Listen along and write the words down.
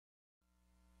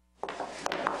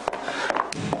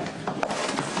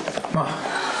Ma.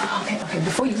 Okay,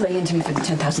 before you lay into me for the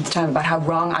 10,000th time about how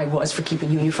wrong I was for keeping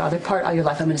you and your father apart all your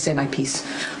life, I'm going to say my piece.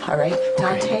 All right?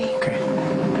 Dante,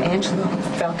 Angelo,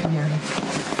 Falconeri,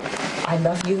 I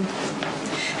love you,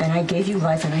 and I gave you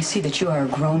life, and I see that you are a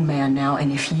grown man now,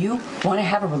 and if you want to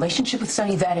have a relationship with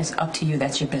Sonny, that is up to you.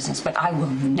 That's your business. But I will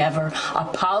never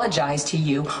apologize to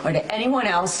you or to anyone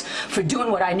else for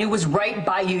doing what I knew was right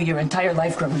by you your entire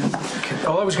life growing up. Okay.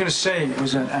 All I was going to say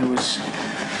was that I was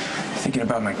thinking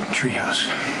about my treehouse.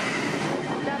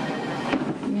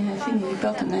 I think you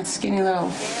built in that skinny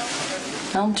little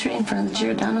elm tree in front of the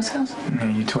Giordano's house? Yeah,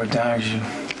 you tore it down because you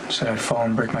said I'd fall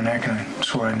and break my neck, and I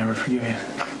swore I'd never forgive you.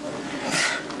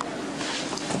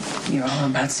 You're all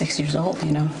about 6 years old,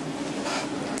 you know.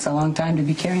 It's a long time to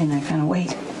be carrying that kind of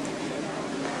weight.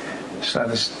 Just saw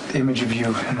this image of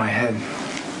you in my head,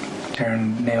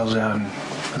 tearing nails out and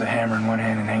with a hammer in one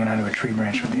hand and hanging onto a tree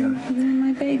branch with the other. You're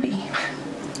my baby.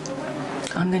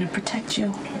 I'm going to protect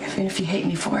you, even if you hate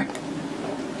me for it.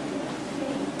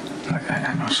 Look,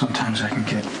 I know sometimes I can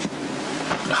get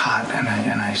hot and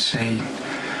I say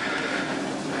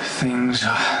things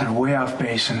that are way off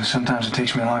base, and sometimes it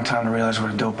takes me a long time to realize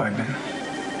what a dope I've been.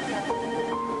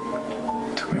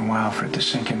 It took me a while for it to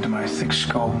sink into my thick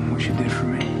skull what you did for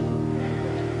me.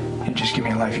 You didn't just give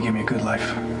me a life, you gave me a good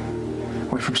life.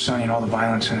 Away from Sonny and all the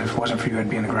violence, and if it wasn't for you, I'd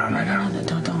be in the ground right now. No,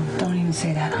 don't even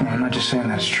say that. No, I'm not just saying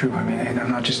that, it's true. I mean,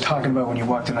 I'm not just talking about when you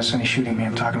walked in on Sonny shooting me.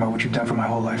 I'm talking about what you've done for my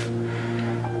whole life.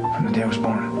 From the day I was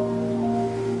born.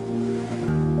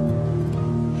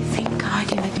 Thank God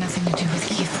you had nothing to do with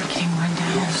Kiefer getting run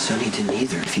down. Yeah, Sonny didn't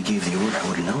either. If he gave the order, I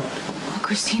would have known. Well,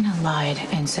 Christina lied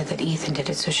and said that Ethan did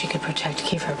it so she could protect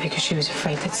Kiefer because she was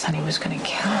afraid that Sonny was going to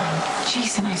kill him.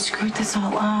 Jason, I screwed this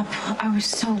all up. I was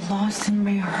so lost and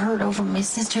hurt over my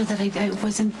sister that I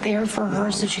wasn't there for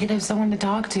her so she could have someone to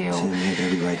talk to. Sonny had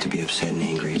every right to be upset and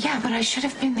angry. Yeah, but I should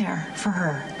have been there for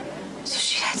her. So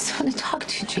she had someone to talk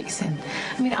to, Jason.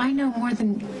 I mean, I know more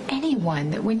than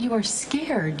anyone that when you are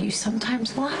scared, you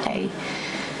sometimes lie.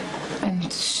 And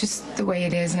it's just the way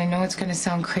it is. And I know it's going to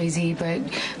sound crazy, but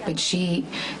she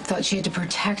thought she had to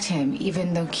protect him,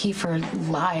 even though Kiefer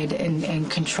lied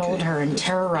and controlled her and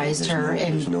terrorized her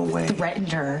and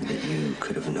threatened her. That you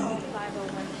could have known.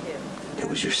 It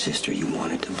was your sister. You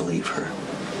wanted to believe her.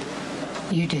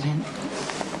 You didn't.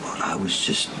 I was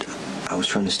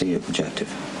trying to stay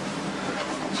objective.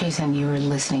 Jason, you were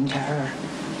listening to her,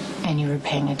 and you were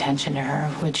paying attention to her,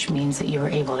 which means that you were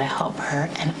able to help her,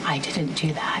 and I didn't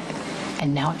do that.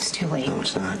 And now it's too late. No,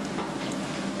 it's not.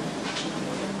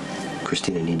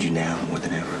 Christina needs you now more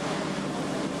than ever.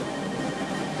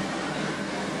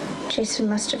 Jason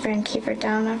must have ran Kiefer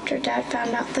down after Dad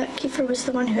found out that Kiefer was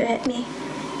the one who hit me.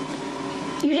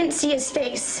 You didn't see his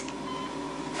face.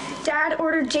 Dad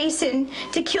ordered Jason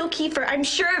to kill Kiefer. I'm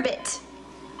sure of it.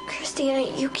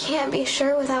 Christina, you can't be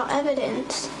sure without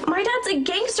evidence. My dad's a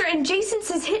gangster and Jason's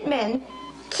his hitman.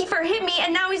 Kiefer hit me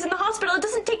and now he's in the hospital. It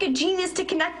doesn't take a genius to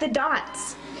connect the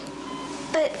dots.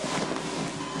 But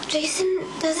Jason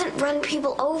doesn't run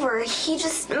people over. He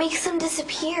just makes them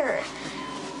disappear.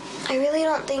 I really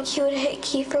don't think he would hit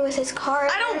Kiefer with his car.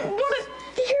 I don't want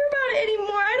to hear about it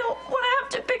anymore. I don't want to have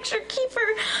to picture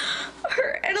Kiefer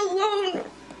hurt and alone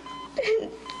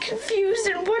and confused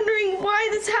and wondering why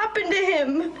this happened to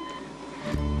him.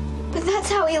 But that's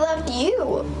how he loved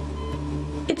you.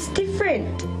 It's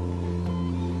different.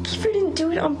 Kiefer didn't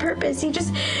do it on purpose. He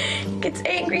just gets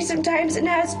angry sometimes and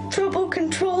has trouble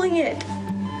controlling it.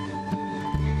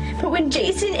 But when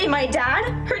Jason and my dad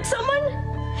hurt someone,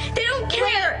 they don't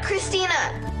care. Wait,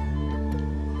 Christina.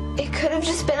 It could have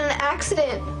just been an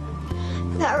accident.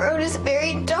 That road is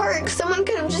very dark. Someone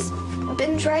could have just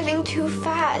been driving too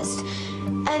fast.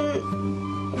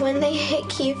 And when they hit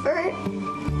Kiefer,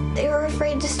 they were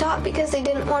afraid to stop because they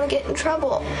didn't want to get in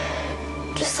trouble.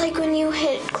 Just like when you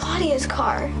hit Claudia's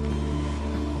car.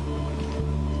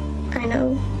 I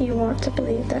know you want to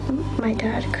believe that my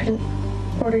dad couldn't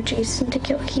order Jason to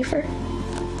kill Kiefer.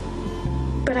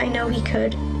 But I know he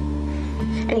could.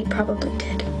 And he probably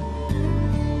did.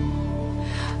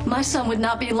 My son would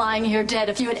not be lying here dead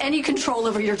if you had any control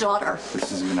over your daughter.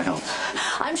 This isn't gonna help.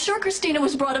 I'm sure Christina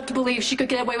was brought up to believe she could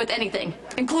get away with anything,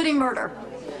 including murder.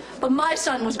 But my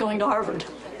son was going to Harvard.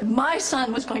 My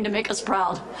son was going to make us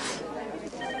proud.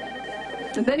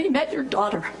 And then he met your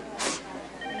daughter.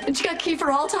 And she got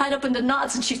Kiefer all tied up into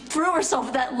knots, and she threw herself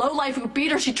at that lowlife who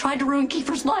beat her. She tried to ruin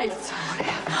Kiefer's life.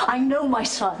 I know my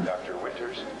son. Dr.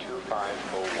 Winters,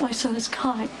 2501. My son is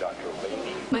kind.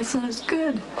 My son is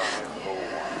good.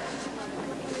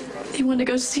 You wanted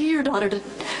to go see your daughter to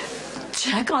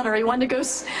check on her. He wanted to go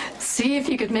see if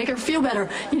he could make her feel better.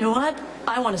 You know what?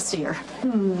 I want to see her.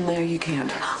 No, you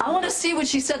can't. I want to see what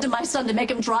she said to my son to make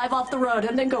him drive off the road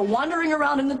and then go wandering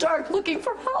around in the dark looking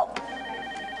for help.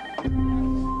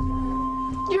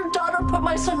 Your daughter put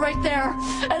my son right there,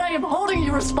 and I am holding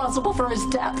you responsible for his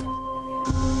death.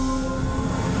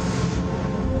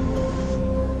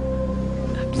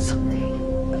 I'm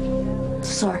sorry.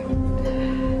 Sorry.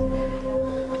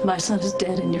 My son is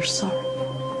dead and you're sorry.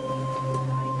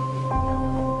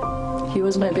 He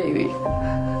was my baby.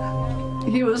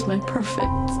 He was my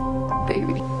perfect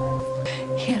baby.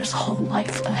 He had his whole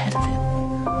life ahead of him.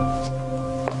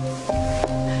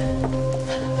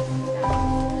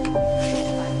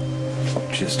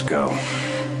 Just go.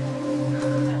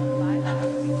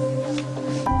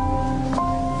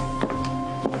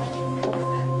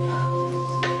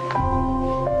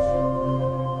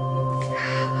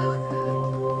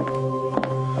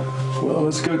 Well,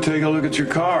 let's go take a look at your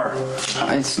car.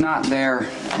 It's not there,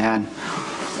 Dad.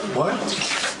 What?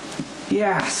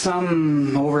 Yeah,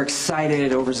 some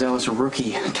overexcited, overzealous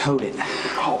rookie towed it.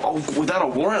 Oh, without a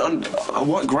warrant? On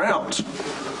what grounds?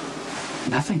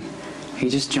 Nothing. He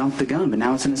just jumped the gun, but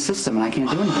now it's in the system and I can't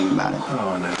do anything about it.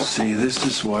 Oh, now see, this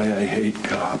is why I hate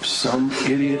cops. Some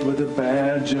idiot with a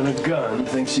badge and a gun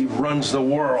thinks he runs the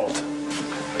world.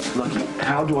 Look,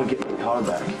 how do I get my car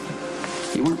back?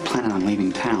 You weren't planning on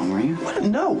leaving town, were you? What?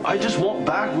 No, I just want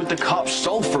back what the cops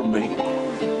stole from me.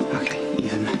 Okay,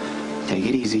 Ethan, take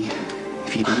it easy.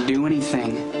 If you didn't do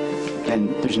anything,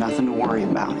 then there's nothing to worry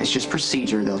about. It's just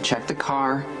procedure. They'll check the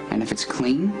car, and if it's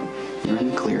clean, you're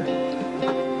in the clear.